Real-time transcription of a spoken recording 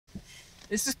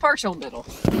This is partial middle.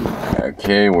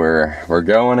 Okay, we're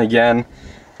going again.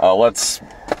 Let's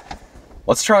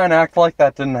try and act like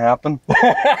that didn't happen.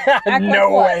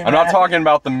 No way. I'm not talking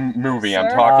about the movie. Sir?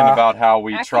 I'm talking about how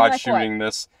we Acting tried like shooting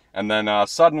this, and then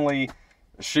suddenly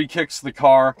she kicks the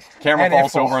car, camera And it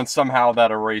falls falls. over, and somehow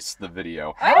that erased the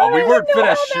video. I don't We even weren't know finished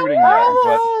how that shooting How yet, the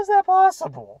hell is that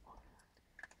possible?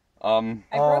 but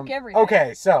I broke everything.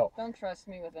 Okay, so Don't trust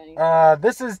me with anything.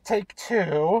 this is take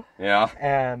 2, yeah,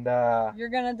 and You're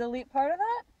gonna delete part of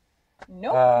that?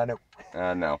 Nope.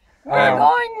 no. no. We're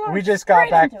going. We just got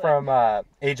straight back into it. from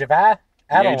Age of The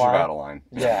Adaline. Age of Adaline.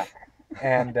 Yeah,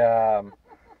 and I'm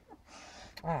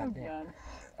damn. done.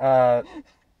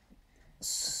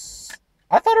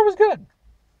 I thought it was good.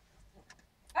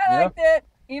 I liked it,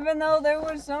 even though there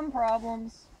were some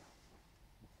problems.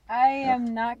 I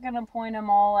am not gonna point them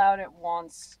all out at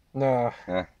once. No.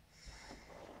 But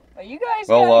you guys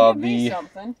Well, gotta give me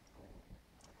something.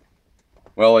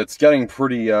 Well, it's getting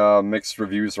pretty mixed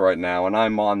reviews right now, and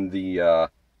I'm on the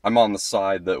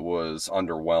side that was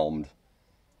underwhelmed.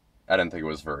 I didn't think it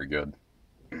was very good.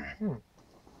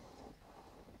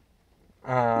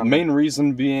 The main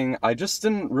reason being, I just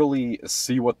didn't really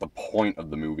see what the point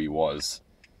of the movie was.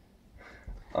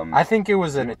 I think it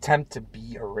was an attempt to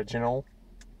be original.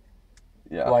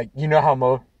 Yeah. Like, you know how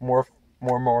more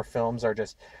films are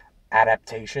just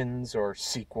adaptations or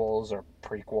sequels or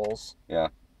prequels. Yeah.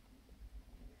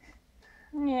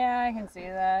 Yeah, I can see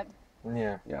that.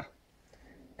 Yeah. Yeah.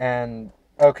 And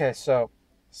okay, so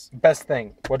best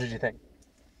thing. What did you think?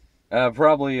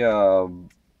 Probably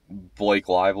Blake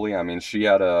Lively. I mean, she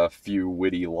had a few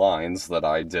witty lines that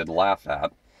I did laugh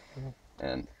at,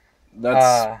 and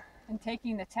that's. And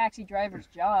taking the taxi driver's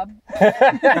job. I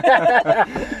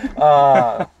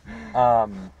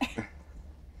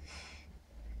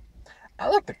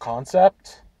like the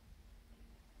concept.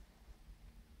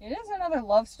 It is another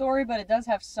love story, but it does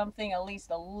have something at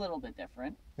least a little bit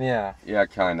different. Yeah. Yeah,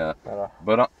 kinda.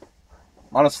 But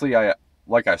honestly,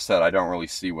 like I said, I don't really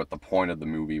see what the point of the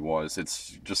movie was.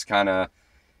 It's just kind of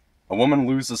a woman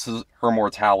loses her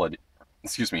mortality.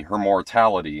 Her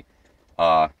mortality.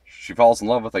 She falls in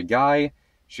love with a guy.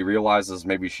 She realizes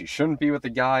maybe she shouldn't be with the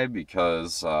guy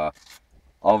because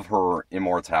of her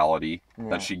immortality. Yeah.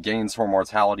 Then she gains her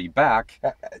mortality back,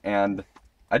 and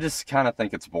I just kind of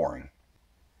think it's boring.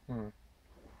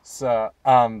 So,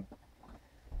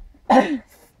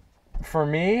 for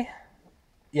me,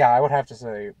 yeah, I would have to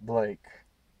say Blake.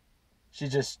 She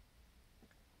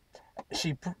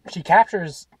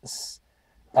captures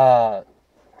like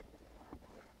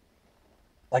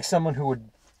someone who would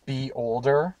be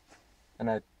older,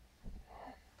 and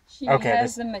She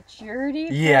has the maturity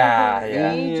for her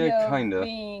age Yeah, of kinda.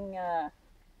 being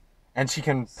and she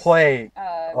can play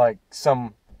like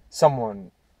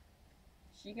someone.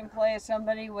 She can play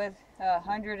somebody with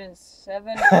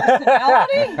 107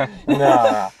 personality?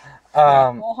 No.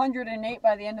 108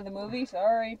 by the end of the movie,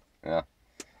 sorry. Yeah.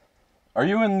 Are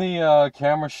you in the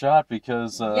camera shot?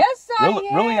 Because yes, I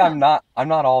am. Really, I'm not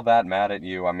all that mad at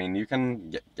you. I mean, you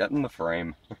can get in the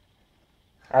frame.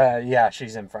 Yeah,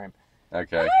 she's in frame.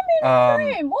 Okay. I'm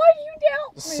in frame. Why do you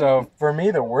doubt me? So for me,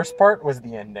 the worst part was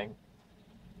the ending.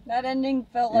 That ending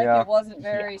felt like it wasn't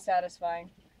very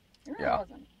satisfying. It really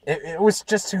wasn't. It was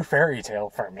just too fairy tale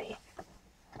for me.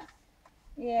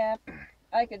 Yeah,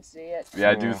 I could see it. Yeah,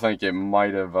 I do think it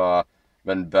might have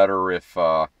been better if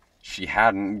she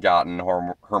hadn't gotten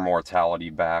her mortality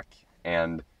back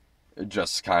and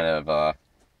just kind of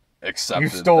accepted. You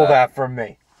stole that from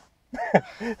me.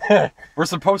 We're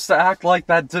supposed to act like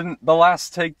the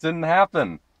last take didn't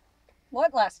happen.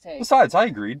 What last take? Besides, I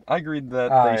agreed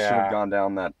that they should have gone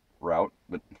down that route,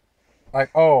 but like,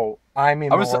 oh, I'm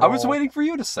immortal. I was waiting for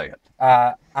you to say it.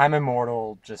 I'm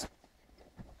immortal.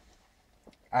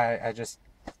 I just.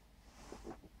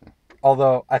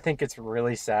 Although I think it's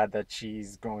really sad that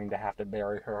she's going to have to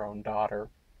bury her own daughter.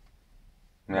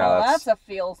 Yeah, well, that's a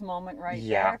feels moment right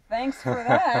there. Thanks for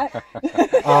that.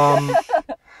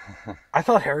 I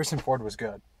thought Harrison Ford was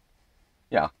good.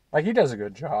 Yeah. Like, he does a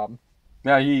good job.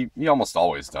 Yeah, he almost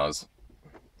always does.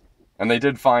 And they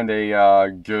did find a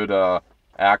good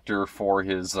actor for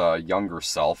his younger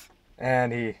self.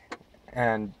 And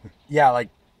yeah, like...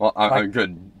 Well, a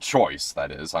good choice,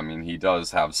 that is. I mean, he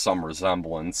does have some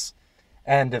resemblance.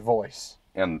 And a voice.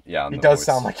 And, yeah, he does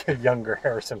sound like a younger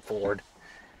Harrison Ford.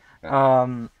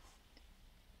 Yeah.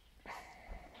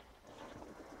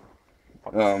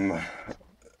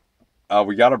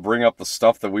 We gotta bring up the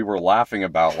stuff that we were laughing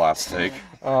about last take.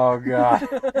 Oh, God.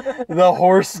 The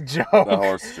horse joke. The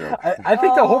horse joke. I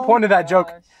think the whole point of that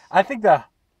joke, I think the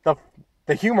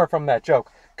humor from that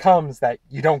joke comes that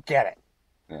you don't get it.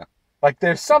 Yeah. Like,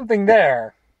 there's something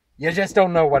there. You just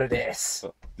don't know what it is.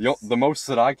 The most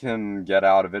that I can get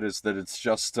out of it is that it's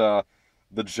just the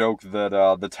joke that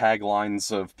the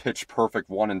taglines of Pitch Perfect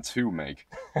 1 and 2 make.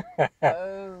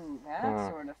 Oh, that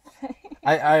sort of thing.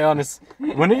 I honestly,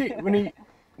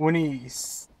 when he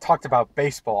talked about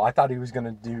baseball, I thought he was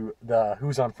gonna do the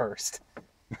Who's on First.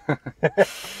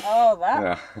 Oh, that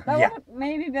Yeah. would have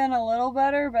maybe been a little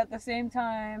better, but at the same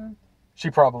time, She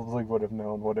probably would have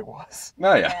known what it was.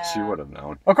 Oh yeah, Yeah. she would have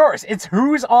known. Of course, it's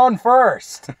Who's on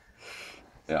First.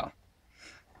 Yeah.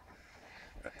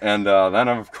 And then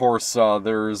of course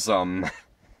there's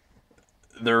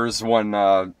when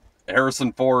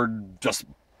Harrison Ford just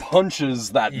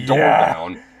punches that door Yeah.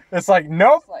 down. It's like,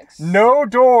 nope, it's like no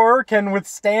door can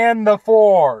withstand the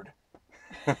Ford.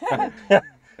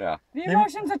 Yeah. the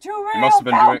emotions are too real. must have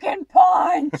been doing- Falcon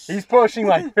punch. He's pushing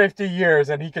like 50 years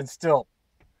and he can still.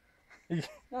 No,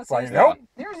 like, seriously, nope.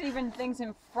 There's even things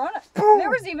in front of. There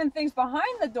was even things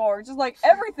behind the door. Just like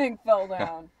everything fell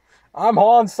down. I'm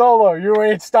Han Solo. You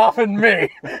ain't stopping me.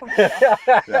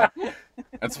 Yeah.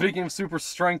 And speaking of super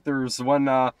strength, there's when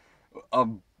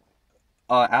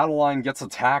Adaline gets a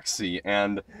taxi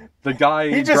and the guy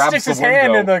He just grabs sticks the his window.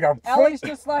 hand in the go. Ellie's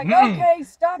just like, okay,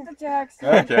 stop the taxi.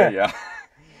 Okay, yeah.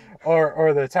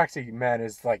 Or the taxi man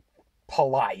is like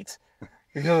polite.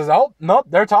 He goes, oh nope,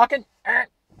 they're talking.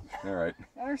 All right.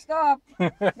 Better stop.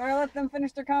 Better let them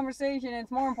finish their conversation.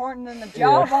 It's more important than the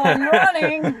job I'm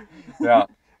running. Yeah.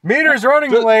 Meter's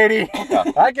running, lady.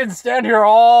 Yeah. I can stand here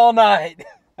all night.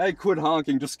 Hey, quit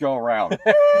honking. Just go around.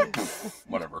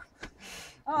 Whatever.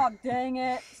 Oh, dang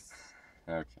it.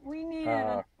 Okay. We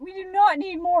do not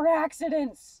need more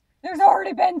accidents. There's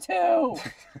already been 2.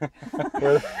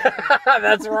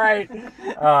 That's right.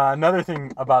 Another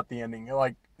thing about the ending,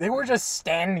 like, they were just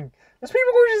standing. Those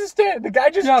people were just standing. The guy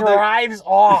just drives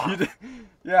off.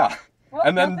 Yeah. Well,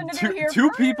 And then nothing to do here. two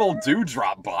people do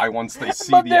drop by once they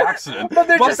see But the they're- accident. But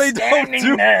they're just they don't standing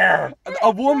do. there.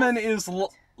 A woman is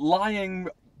lying,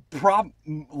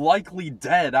 likely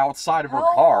dead outside of her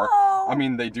car. Hello? I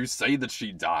mean, they do say that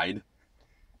she died.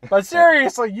 But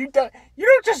seriously, you don't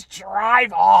just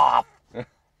drive off.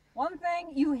 One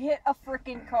thing, you hit a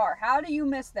freaking car. How do you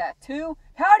miss that? 2,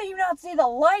 how do you not see the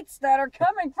lights that are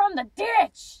coming from the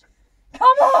ditch? Come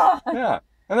on! Yeah.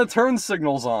 And the turn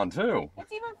signal's on, too.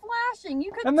 It's even flashing.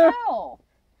 You could And they're- tell.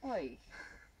 Oy.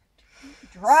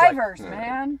 Drivers, like-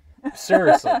 man.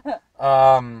 Seriously.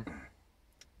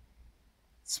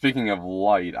 Speaking of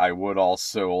light, I would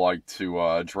also like to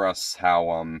address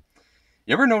how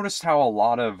you ever noticed how a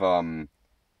lot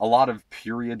of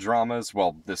period dramas,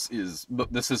 well, this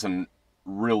isn't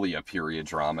really a period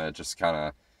drama, it just kind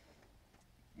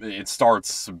of it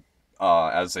starts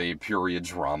as a period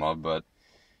drama, but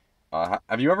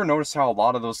have you ever noticed how a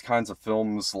lot of those kinds of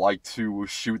films like to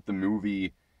shoot the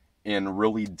movie in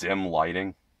really dim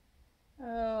lighting?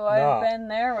 Oh, I've been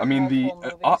there with I mean, multiple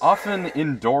movies. often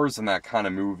indoors in that kind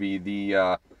of movie,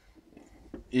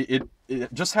 it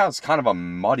just has kind of a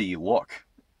muddy look.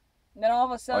 Then all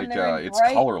of a sudden Like they're in it's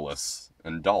bright. colorless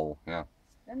and dull. Yeah.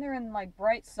 Then they're in like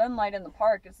bright sunlight in the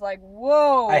park. It's like,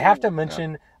 whoa. I have to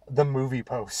mention the movie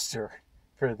poster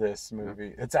for this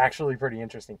movie. It's actually pretty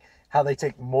interesting how they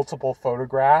take multiple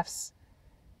photographs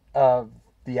of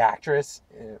the actress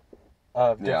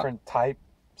of different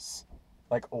types,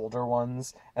 like older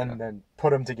ones, and then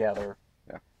put them together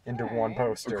into one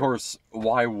poster. Of course,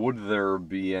 why would there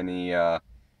be any other?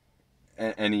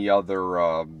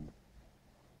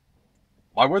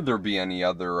 Why would there be any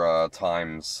other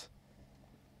times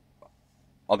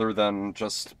other than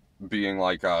just being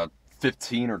like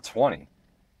 15 or 20?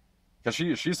 Because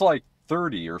she's like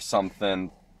 30 or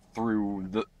something through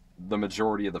the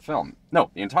majority of the film. No,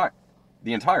 the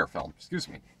entire film. Excuse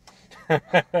me.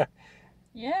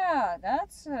 Yeah,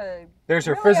 that's There's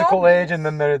her really physical obvious. age, and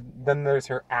then there's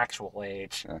her actual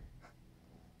age.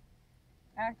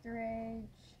 actor age,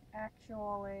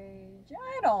 actual age.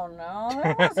 I don't know.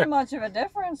 There wasn't much of a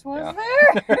difference, was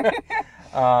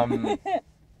there?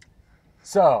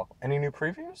 So, any new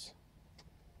previews?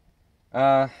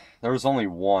 There was only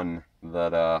one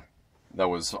that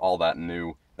was all that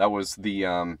new. That was the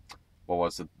what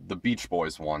was it? The Beach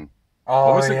Boys one. Oh,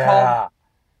 What was it called?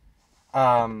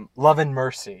 Love and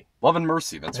Mercy. Love and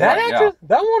Mercy. That's That right. actually,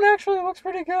 that one actually looks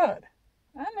pretty good.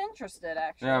 I'm interested,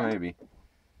 actually. Yeah, maybe.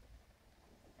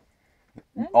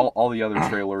 All the other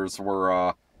trailers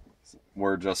were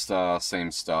just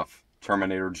same stuff.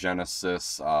 Terminator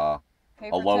Genesis, Paper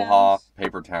Aloha, Towns.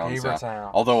 Paper Towns. Paper yeah.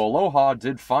 Towns. Although Aloha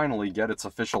did finally get its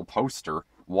official poster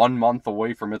 1 month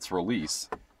away from its release.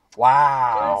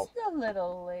 Wow. Just a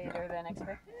little later than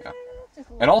expected. Yeah. Just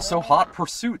a And little also, bit. Hot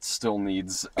Pursuit still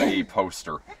needs a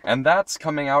poster, and that's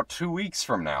coming out 2 weeks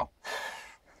from now.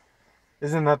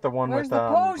 Isn't that the one Where's with the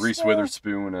post? Reese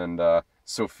Witherspoon and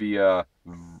Sophia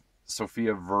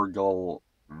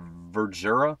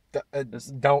Vergara.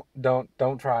 Don't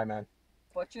try, man.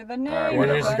 Butcher the name. Alright, You're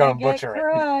whatever. just You're gonna gonna butcher it.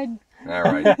 crud. All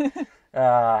right.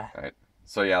 Uh,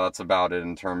 So yeah, that's about it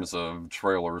in terms of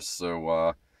trailers.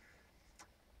 So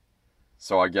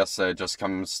I guess it just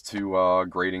comes to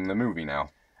grading the movie now.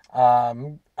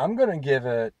 I'm gonna give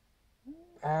it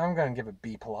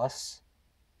B plus.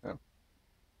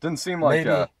 Didn't seem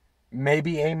like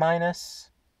Maybe A minus.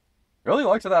 really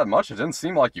liked it that much. It didn't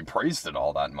seem like you praised it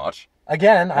all that much.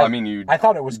 Again, Well, I mean, I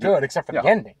thought it was good, except for the yeah.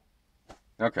 ending.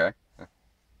 Okay.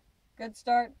 Good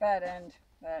start, bad end.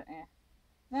 Bad eh.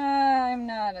 Nah, I'm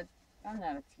not a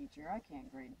teacher. I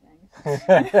can't grade things.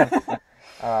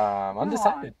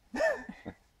 Undecided.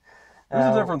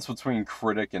 There's a difference between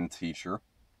critic and teacher.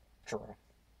 True.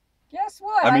 Guess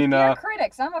what? I mean, fear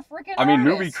critics. I'm a freaking I mean,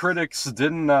 artist.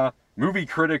 movie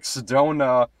critics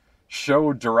don't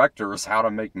show directors how to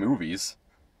make movies.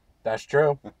 That's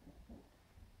true.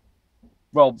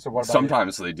 Well, So what about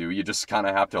sometimes they do. You just kind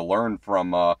of have to learn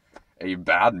from a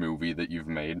bad movie that you've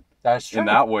made. That's true. In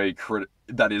that way,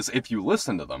 that is, if you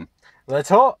listen to them. Let's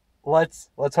hope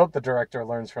the director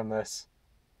learns from this.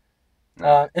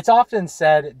 Yeah. It's often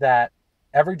said that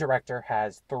every director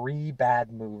has 3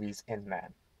 bad movies in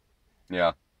them.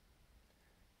 Yeah.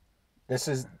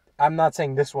 I'm not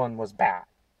saying this one was bad.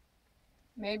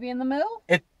 Maybe in the middle.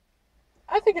 I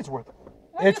think it's worth it.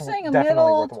 I'm It's just saying a definitely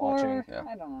middle worth watching. Yeah.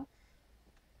 I don't know.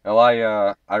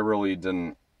 Well, I really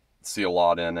didn't see a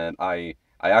lot in it. I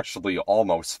actually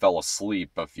almost fell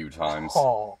asleep a few times.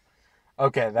 Oh,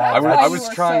 okay. That's I why was you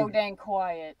were trying- so dang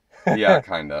quiet. Yeah,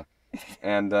 kinda.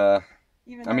 And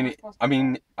Even I though mean, we're supposed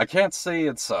to I can't say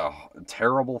it's a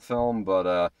terrible film,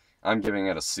 but I'm giving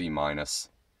it a C minus.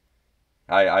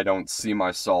 I don't see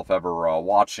myself ever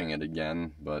watching it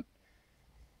again, but.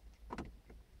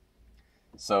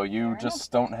 So you Fair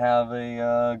just don't have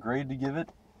a grade to give it?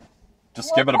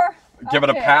 Just Well, give it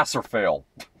a okay. pass or fail.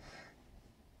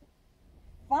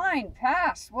 Fine,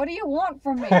 pass. What do you want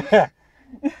from me?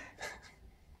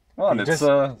 Well, He it's just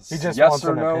a wants yes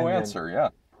or an no opinion. answer, yeah.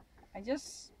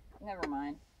 Never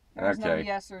mind. There's no Okay.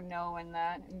 yes or no in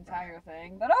that entire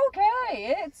thing. But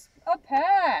okay, it's a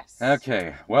pass.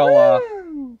 Okay, well,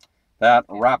 Woo! that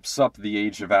wraps up the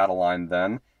Age of Adaline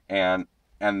then, and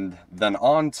then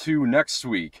on to next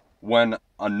week when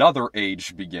another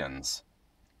age begins.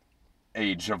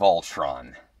 Age of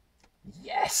Ultron.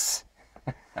 Yes.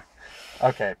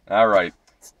 Okay. All right,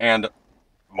 and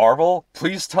Marvel,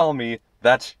 please tell me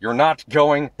that you're not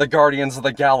going the Guardians of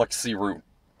the Galaxy route.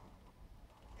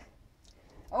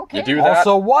 Okay. You do that?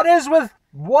 Also, what is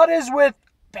with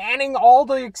banning all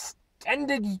the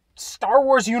extended Star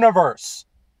Wars universe?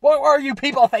 What are you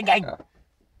people thinking? Yeah.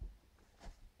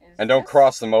 Is And don't this-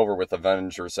 cross them over with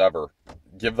Avengers ever.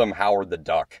 Give them Howard the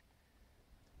Duck.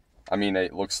 I mean,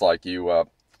 it looks like you.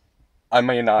 I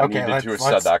may not Okay, need to have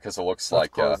said let's- that because it looks Let's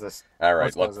like. close this. All right,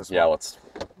 let's close this yeah, one. let's